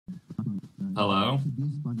Hello?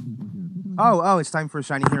 Oh, it's time for a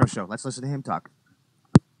ShiningHero show. Let's listen to him talk.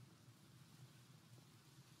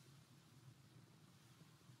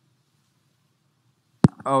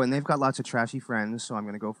 Oh, and they've got lots of trashy friends, so I'm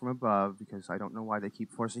going to go from above because I don't know why they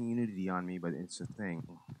keep forcing unity on me, but it's a thing.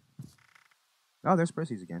 Oh, there's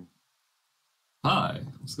Perses again. Hi.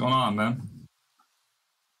 What's going on, man?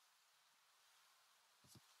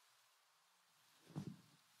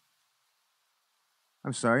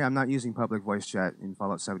 I'm sorry, I'm not using public voice chat in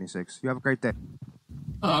Fallout 76. You have a great day.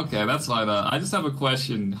 Oh, okay, that's fine. I just have a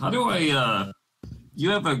question. How do you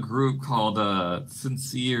have a group called,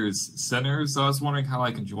 Sincere's Centers? So I was wondering how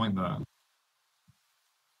I can join that.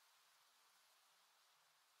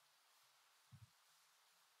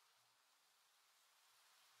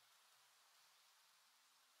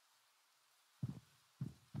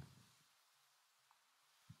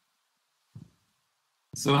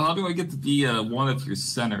 So how do I get to be, one of your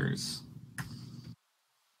centers?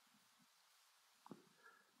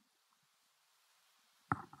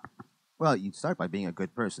 Well, you'd start by being a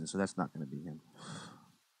good person, so that's not going to be him.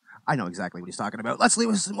 I know exactly what he's talking about. Let's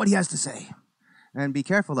listen to what he has to say. And be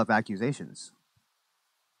careful of accusations.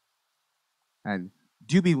 And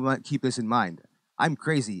keep this in mind. I'm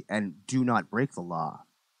crazy and do not break the law.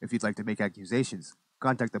 If you'd like to make accusations,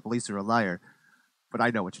 contact the police or a liar. But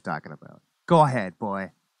I know what you're talking about. Go ahead,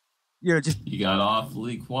 boy. You got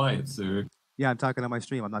awfully quiet, sir. Yeah, I'm talking on my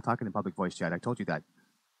stream. I'm not talking in public voice chat. I told you that.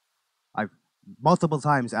 I've multiple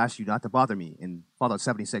times asked you not to bother me in Fallout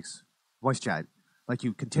 76 voice chat, like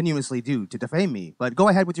you continuously do to defame me. But go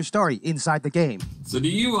ahead with your story inside the game. So if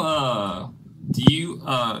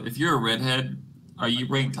you're a redhead, are you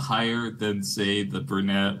ranked higher than, say, the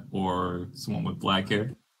brunette or someone with black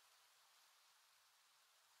hair?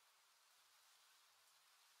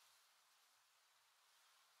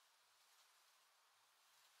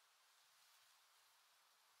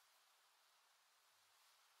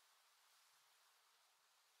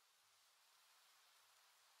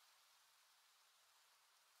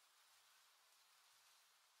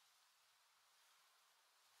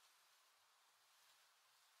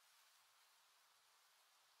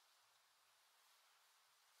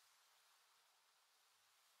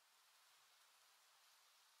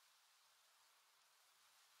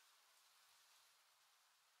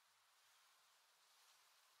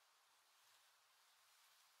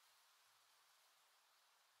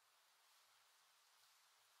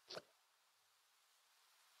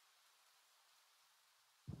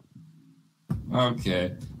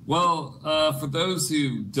 Okay. Well, for those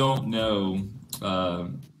who don't know,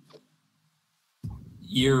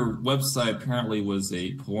 your website apparently was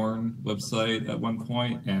a porn website at one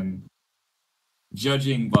point, and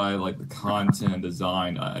judging by like the content and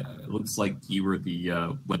design, it looks like you were the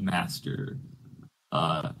webmaster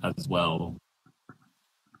as well.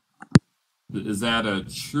 Is that a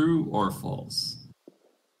true or false?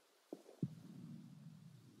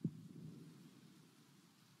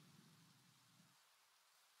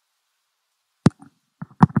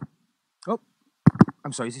 Oh,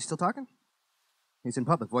 I'm sorry. Is he still talking? He's in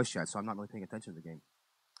public voice chat, so I'm not really paying attention to the game.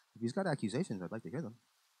 If he's got accusations, I'd like to hear them.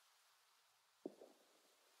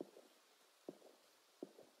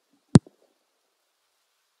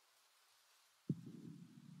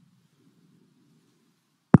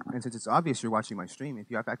 And since it's obvious you're watching my stream,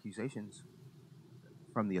 if you have accusations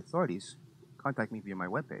from the authorities, contact me via my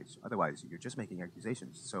webpage. Otherwise, you're just making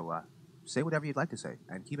accusations. So say whatever you'd like to say.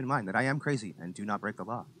 And keep in mind that I am crazy and do not break the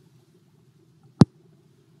law.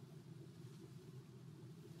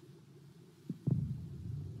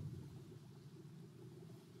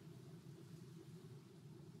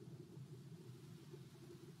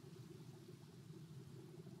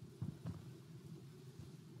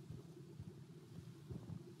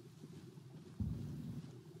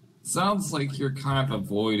 Sounds like you're kind of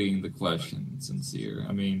avoiding the question, Sincere.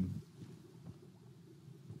 I mean,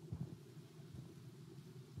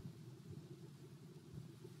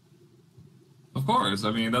 of course.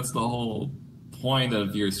 I mean, that's the whole point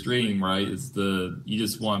of your stream, right? You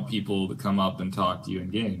just want people to come up and talk to you in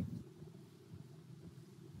game.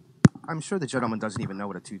 I'm sure the gentleman doesn't even know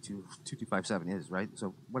what a 2257 is, right?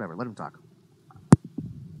 So whatever, let him talk.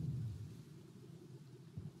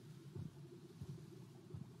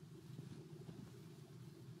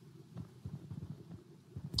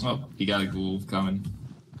 Oh, you got a ghoul coming.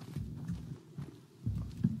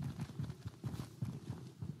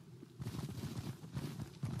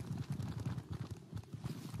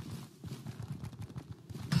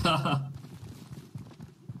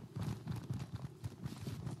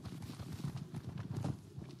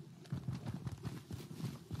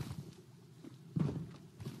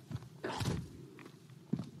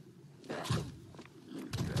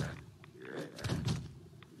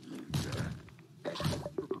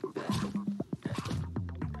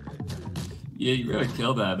 Yeah, you better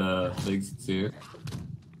kill that thing too.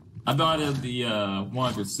 I'm not in the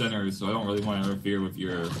one of your centers, so I don't really want to interfere with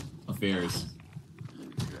your affairs.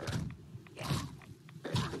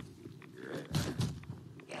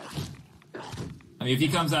 I mean, if he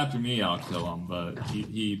comes after me, I'll kill him, but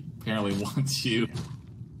he apparently wants you.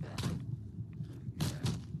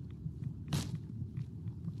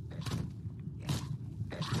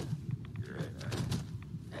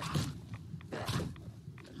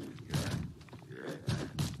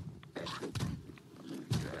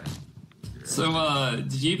 So,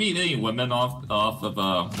 did you meet any women off of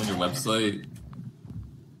on your website?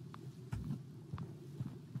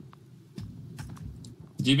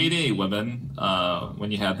 Did you meet any women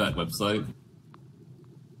when you had that website?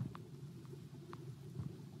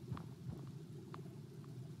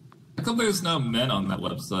 How come there's no men on that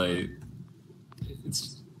website?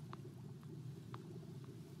 It's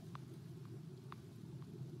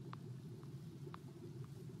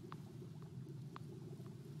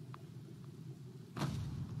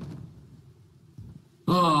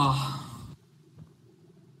oh.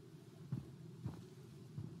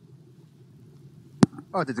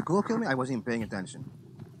 Oh, did the ghoul kill me? I wasn't even paying attention.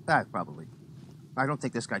 That, probably. I don't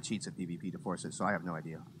think this guy cheats at PvP to force it, so I have no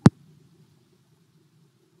idea.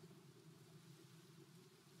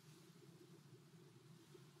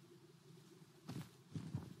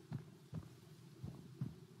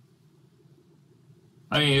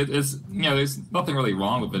 I mean, it's there's nothing really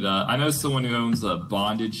wrong with it. I know someone who owns a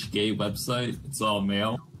bondage gay website. It's all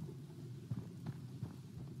male,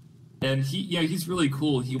 and he's really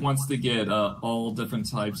cool. He wants to get all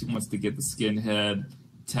different types. He wants to get the skinhead,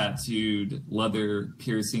 tattooed, leather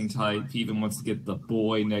piercing type. He even wants to get the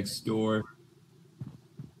boy next door.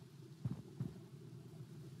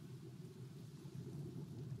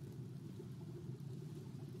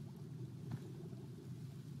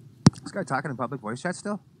 This guy talking in public voice chat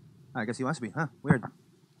still? I guess he must be, huh? Weird.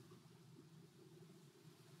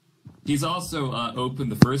 He's also open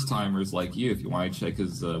to first timers like you if you want to check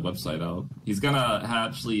his website out. He's gonna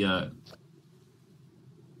actually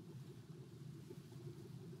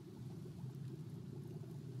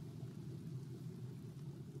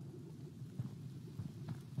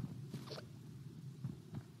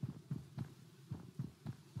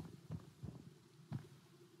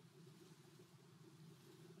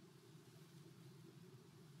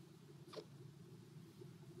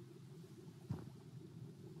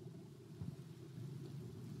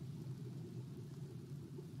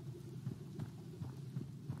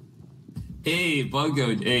Hey,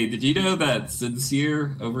 Bungo, hey, did you know that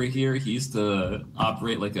Sincere over here, he used to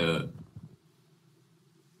operate like a...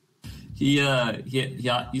 He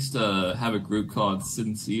used to have a group called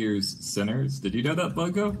Sincere's Sinners. Did you know that,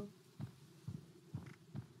 Bungo?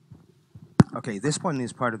 Okay, this one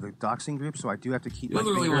is part of the doxing group, so I do have to keep He my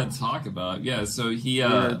doesn't really finger... want to talk about. Yeah, so he,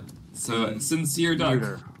 so Sincere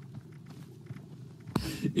Muter.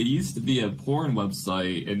 It used to be a porn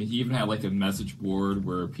website, and he even had like a message board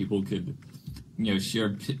where people could, share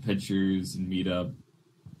pictures and meet up.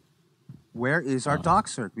 Where is our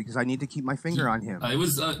doxer? Because I need to keep my finger on him. It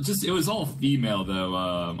was it was all female though.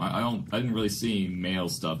 I didn't really see male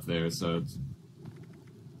stuff there, so.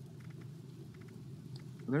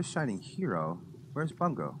 There's ShiningHero. Where's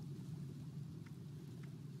Bungo?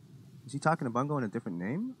 Is he talking to Bungo in a different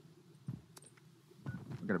name?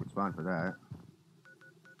 I gotta respond for that.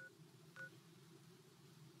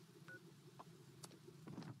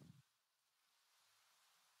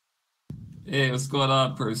 Hey, what's going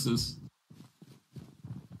on, Perses?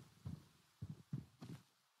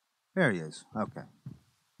 There he is. Okay.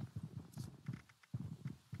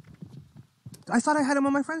 I thought I had him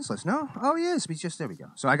on my friends list. No? Oh, he is. He's just, there we go.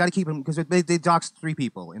 So I got to keep him, because they doxed 3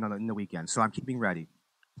 people in the weekend, so I'm keeping ready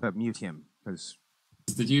to mute him, because...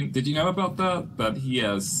 Did you know about that? That he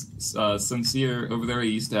has, Sincere, over there, he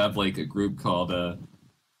used to have, like, a group called,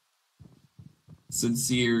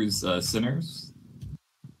 Sincere's, Sinners?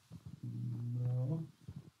 No.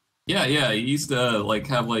 Yeah, he used to, like,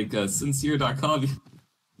 have, like, sincere.com.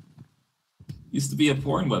 Used to be a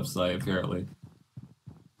porn website, apparently.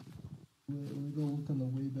 Let me go look on the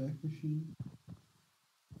Wayback Machine.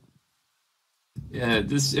 Yeah,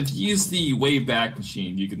 if you use the Wayback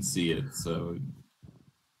Machine, you can see it, so...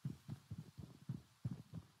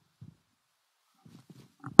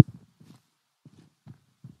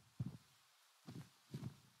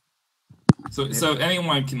 So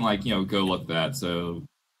anyone can, like, go look that, so...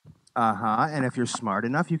 Uh-huh, and if you're smart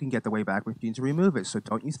enough, you can get the Wayback Machine to remove it. So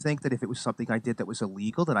don't you think that if it was something I did that was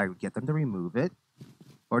illegal, that I would get them to remove it?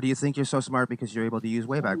 Or do you think you're so smart because you're able to use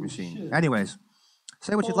Wayback Holy Machine? shit. Anyways,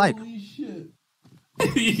 say what you'd like. Holy shit.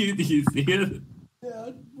 You see it?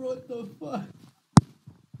 Yeah, what the fuck?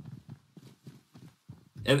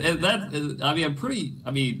 And that is, I mean, I'm pretty.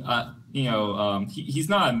 I mean, he's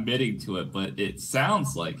not admitting to it, but it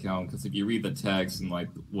sounds like him because if you read the text and like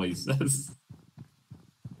what he says.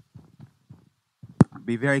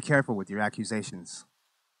 Be very careful with your accusations.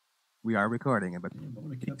 We are recording it, but Damn, I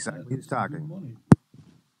would have kept exactly that. who's That's some good talking. money.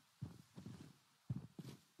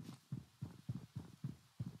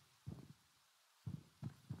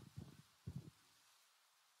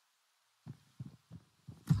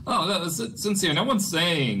 Oh, no, sincere. No one's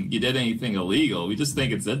saying you did anything illegal. We just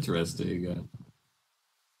think it's interesting.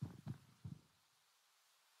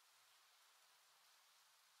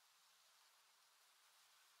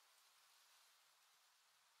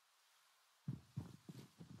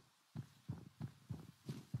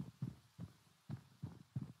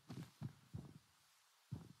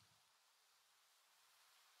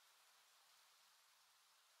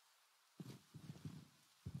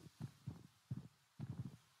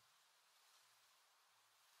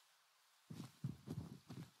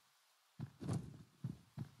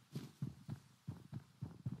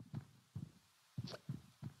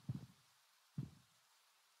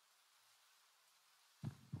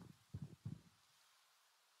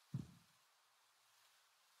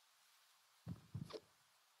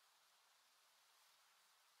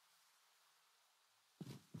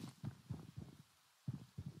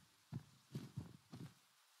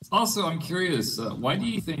 Also, I'm curious, why do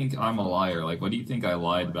you think I'm a liar? Like, why do you think I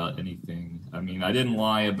lied about anything? I mean, I didn't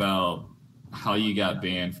lie about how you got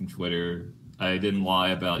banned from Twitter. I didn't lie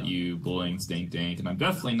about you bullying Stink Dank, and I'm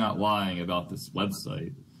definitely not lying about this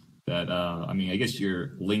website that, I mean, I guess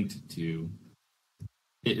you're linked to.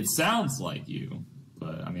 It sounds like you,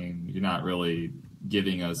 but I mean, you're not really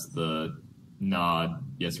giving us the nod,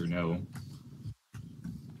 yes or no.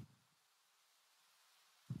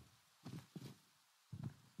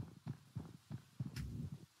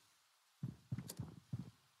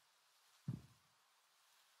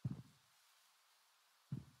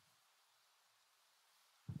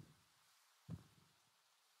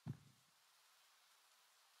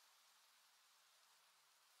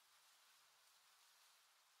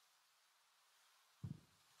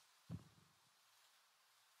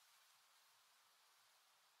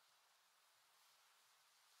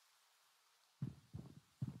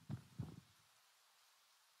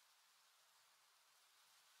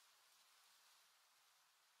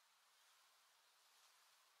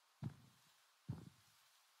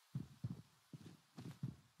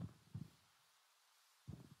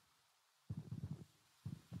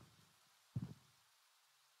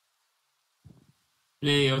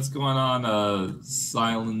 Hey, what's going on,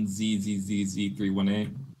 Silent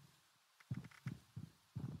ZZZZ318?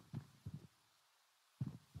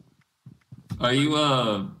 Are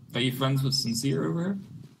you friends with Sincere over here?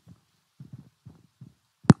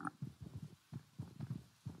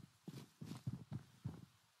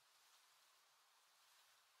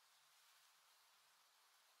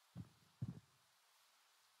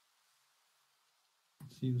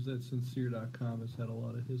 Seems that sincere.com has had a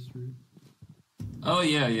lot of history. Oh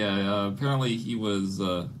yeah, yeah. Apparently he was.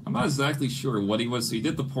 I'm not exactly sure what he was. So he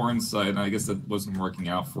did the porn site, and I guess that wasn't working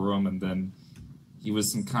out for him. And then he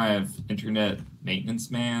was some kind of internet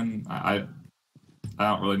maintenance man. I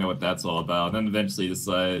don't really know what that's all about. And then eventually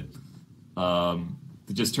decided to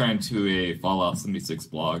just turn into a Fallout 76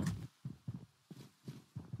 blog.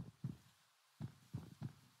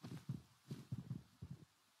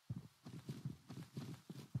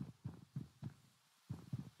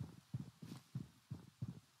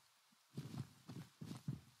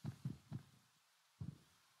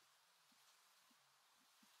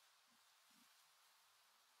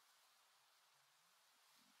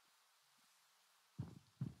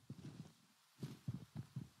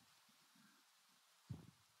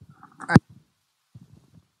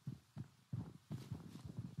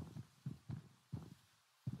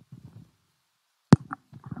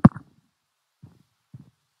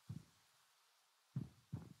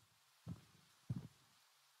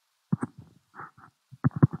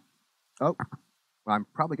 Oh, well, I'm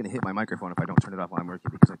probably going to hit my microphone if I don't turn it off while I'm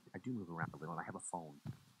working because I do move around a little and I have a phone.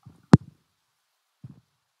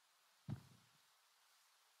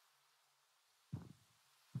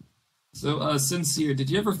 So, Sincere,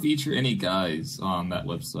 did you ever feature any guys on that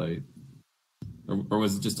website, or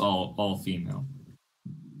was it just all female?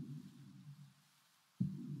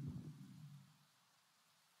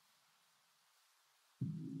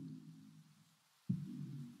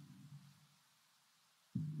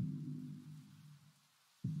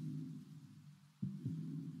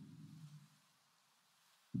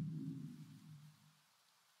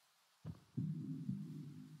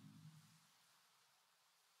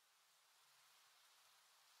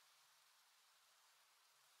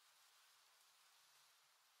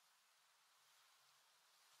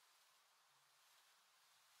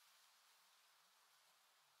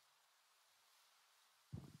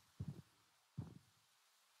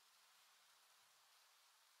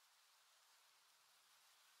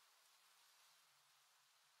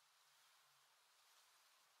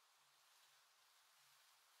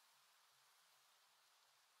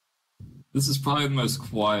 This is probably the most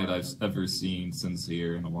quiet I've ever seen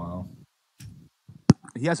Sincere in a while.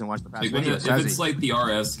 He hasn't watched the past Like videos, if has it's he? like the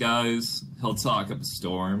RS guys, he'll talk up a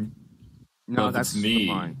storm. No, But if that's it's the me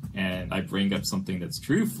point. and I bring up something that's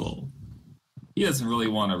truthful, he doesn't really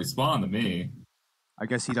want to respond to me. I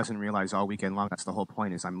guess he doesn't realize all weekend long that's the whole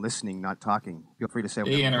point is I'm listening, not talking. Feel free to say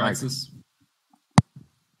whatever Hey, you like. Anorexis.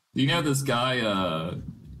 Do you know this guy?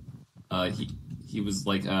 He was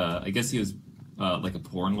like I guess he was like a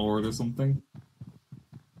porn lord or something.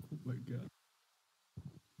 Oh my god.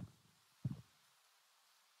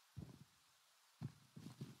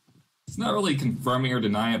 It's not really confirming or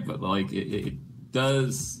denying it, but like it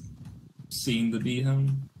does seem to be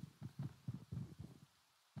him.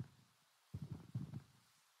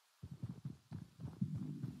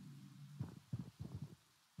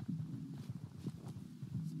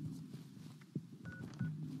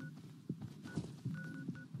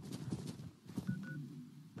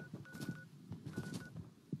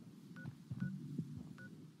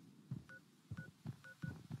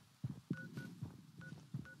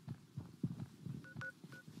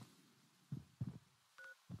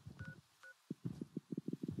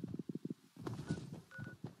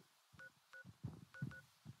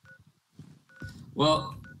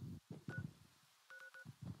 Well,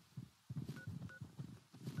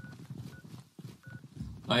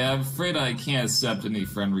 I'm afraid I can't accept any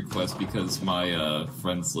friend requests because my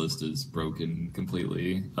friends list is broken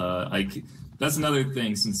completely. That's another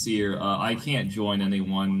thing, Sincere. I can't join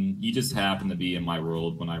anyone. You just happen to be in my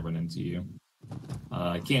world when I run into you.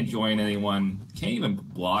 I can't join anyone. Can't even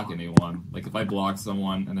block anyone. Like if I block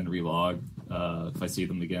someone and then relog, if I see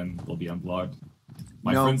them again, they'll be unblocked.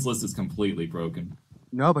 My No. friends list is completely broken.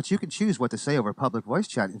 No, but you can choose what to say over public voice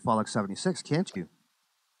chat in Fallout 76, can't you?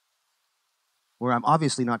 Where I'm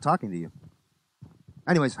obviously not talking to you.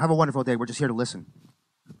 Anyways, have a wonderful day. We're just here to listen.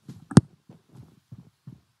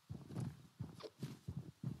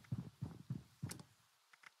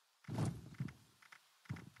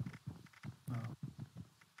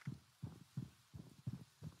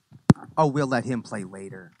 Oh, we'll let him play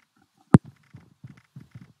later.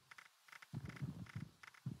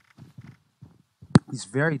 He's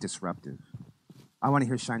very disruptive. I want to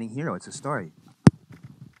hear ShiningHero. It's a story.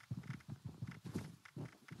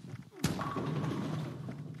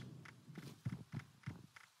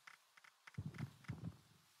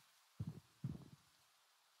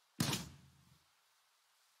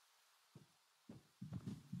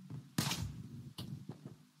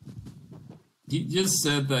 He just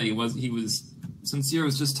said that he was Sincere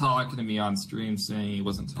was just talking to me on stream saying he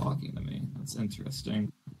wasn't talking to me. That's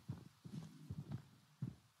interesting.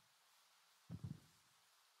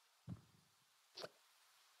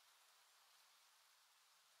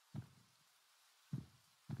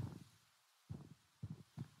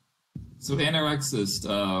 So Anorexist,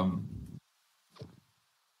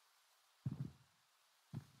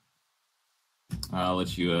 I'll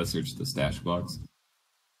let you search the stash box.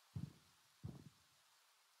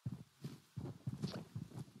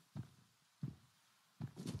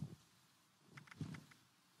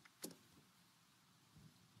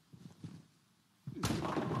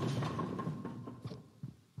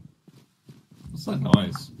 What's that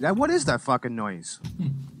noise? What is that fucking noise?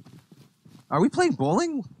 Are we playing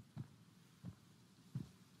bowling?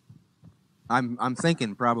 I'm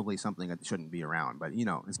thinking probably something that shouldn't be around, but you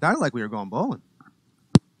know, it sounded like we were going bowling.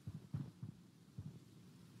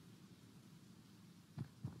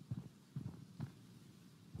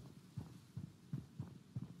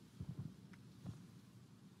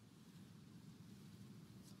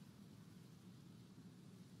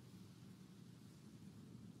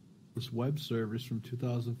 This web service from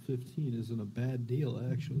 2015 isn't a bad deal,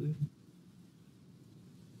 actually.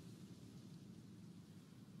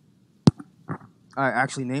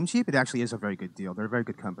 Actually, Namecheap, it actually is a very good deal. They're a very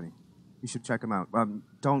good company. You should check them out.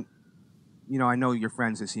 Don't, you know, I know your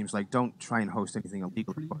friends, it seems like, don't try and host anything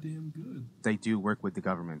illegal. Pretty damn good. They do work with the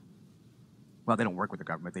government. Well, they don't work with the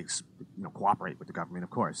government. They, you know, cooperate with the government, of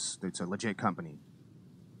course. It's a legit company.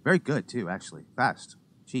 Very good, too, actually. Fast,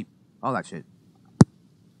 cheap, all that shit.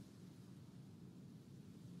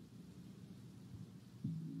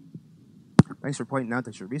 Thanks for pointing out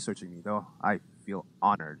that you're researching me, though. I feel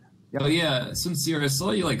honored. Yep. Oh yeah, Sincere, I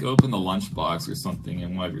saw you like open the lunchbox or something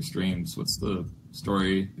in one of your streams. What's the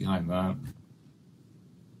story behind that?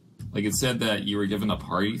 Like it said that you were given a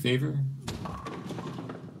party favor?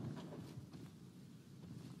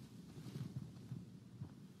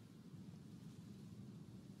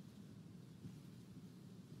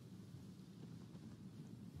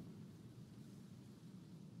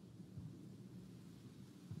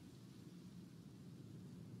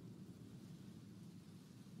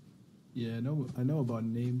 Yeah, I know about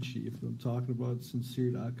Namecheap. I'm talking about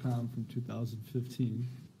sincere.com from 2015.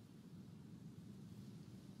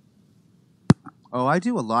 Oh, I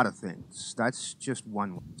do a lot of things. That's just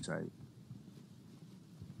one website.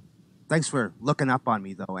 Thanks for looking up on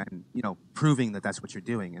me, though, and, you know, proving that that's what you're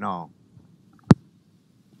doing and all.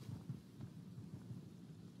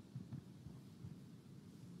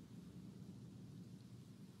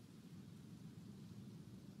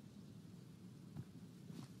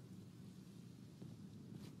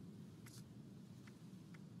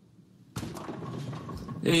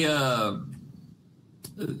 Hey, a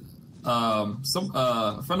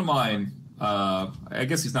friend of mine, I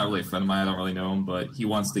guess he's not really a friend of mine, I don't really know him, but he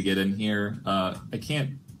wants to get in here. I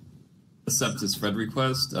can't accept his friend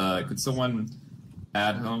request. Could someone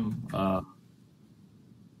add him?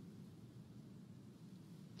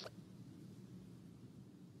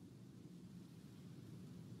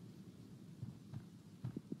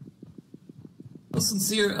 Well,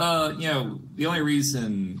 sincere, you know, the only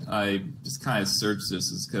reason I just kind of searched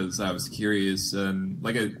this is because I was curious, and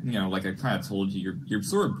like I kind of told you, you're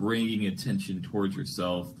sort of bringing attention towards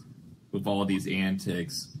yourself with all these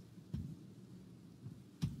antics.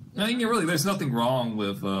 I mean, really, there's nothing wrong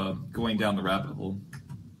with going down the rabbit hole.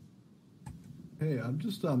 Hey, I'm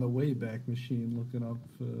just on the Wayback Machine looking up.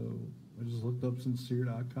 I just looked up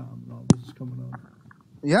sincere.com and all this is coming up.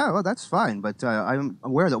 Yeah, well, that's fine, but I'm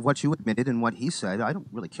aware of what you admitted and what he said. I don't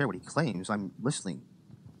really care what he claims. I'm listening.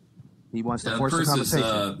 He wants to force the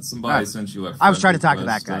conversation. Somebody sent you a I was trying to talk to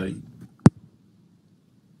that guy.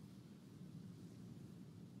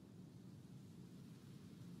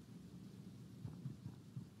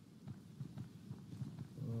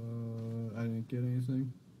 I didn't get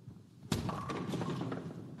anything.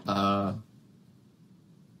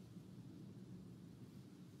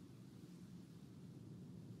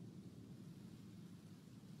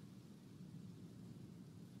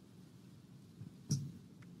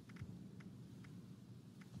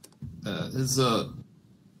 His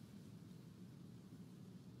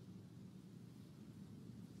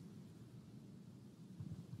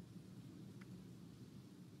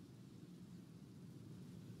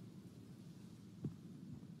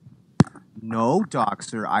No,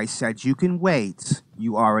 Doxer, I said you can wait.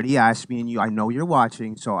 You already asked me, and I know you're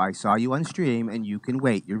watching, so I saw you on stream, and you can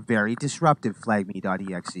wait. You're very disruptive,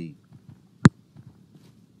 flagme.exe.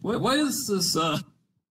 what is this?